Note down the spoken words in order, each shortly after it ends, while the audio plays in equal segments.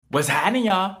What's happening,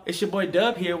 y'all? It's your boy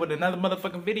Dub here with another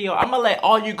motherfucking video. I'm gonna let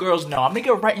all you girls know. I'm gonna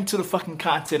get right into the fucking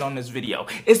content on this video.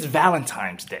 It's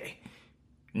Valentine's Day,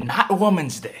 not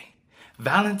Women's Day.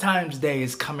 Valentine's Day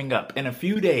is coming up in a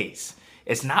few days.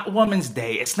 It's not Women's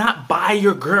Day. It's not buy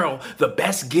your girl the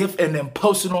best gift and then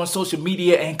post it on social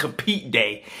media and compete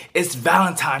day. It's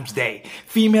Valentine's Day.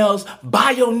 Females,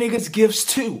 buy your niggas gifts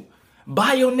too.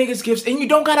 Buy your niggas gifts and you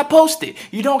don't gotta post it.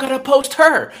 You don't gotta post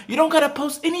her. You don't gotta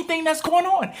post anything that's going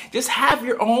on. Just have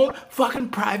your own fucking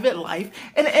private life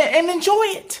and enjoy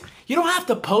it. You don't have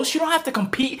to post. You don't have to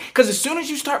compete. Because as soon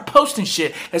as you start posting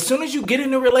shit, as soon as you get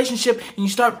in a relationship and you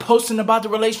start posting about the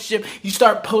relationship, you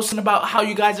start posting about how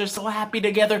you guys are so happy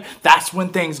together, that's when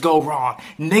things go wrong.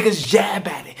 Niggas jab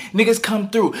at it. Niggas come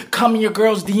through, come in your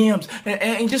girl's DMs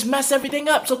and just mess everything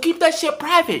up. So keep that shit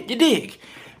private. You dig?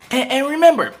 And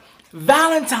remember,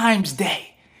 Valentine's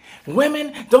Day.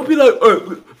 Women, don't be like,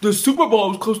 the Super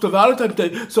Bowl is close to Valentine's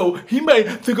Day, so he may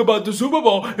think about the Super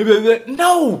Bowl.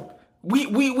 No,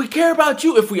 we care about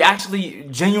you. If we actually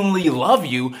genuinely love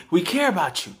you, we care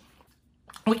about you.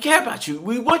 We care about you.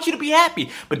 We want you to be happy.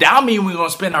 But that don't mean we're gonna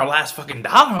spend our last fucking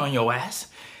dollar on your ass.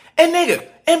 And nigga,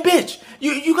 and bitch,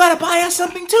 you gotta buy us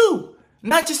something too.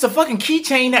 Not just a fucking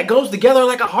keychain that goes together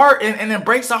like a heart and then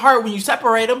breaks the heart when you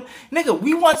separate them. Nigga,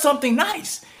 we want something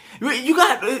nice. You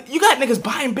got niggas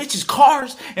buying bitches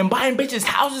cars and buying bitches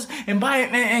houses and buying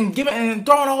and giving and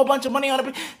throwing a whole bunch of money on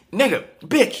it. Nigga,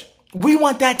 bitch, we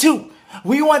want that too.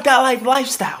 We want that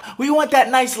lifestyle. We want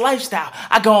that nice lifestyle.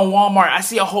 I go in Walmart, I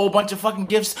see a whole bunch of fucking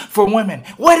gifts for women.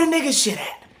 Where the nigga shit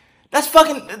at? That's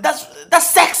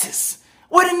sexist.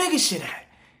 Where the nigga shit at?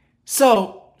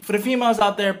 So, for the females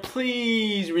out there,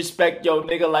 please respect your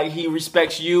nigga like he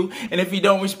respects you. And if he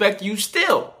don't respect you,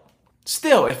 still,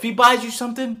 if he buys you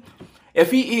something,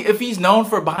 if he's known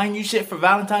for buying you shit for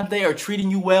Valentine's Day or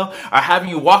treating you well or having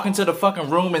you walk into the fucking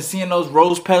room and seeing those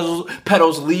rose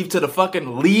petals lead to the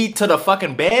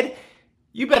fucking bed,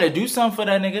 you better do something for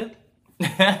that nigga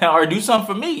or do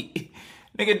something for me.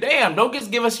 Nigga, damn, don't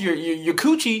just give us your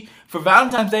coochie for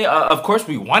Valentine's Day. Of course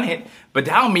we want it, but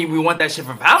that don't mean we want that shit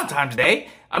for Valentine's Day.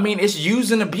 I mean, it's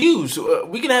used and abused.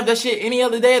 We can have that shit any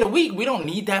other day of the week. We don't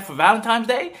need that for Valentine's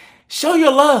Day. Show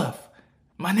your love.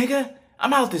 My nigga,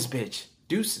 I'm out this bitch.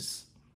 Deuces.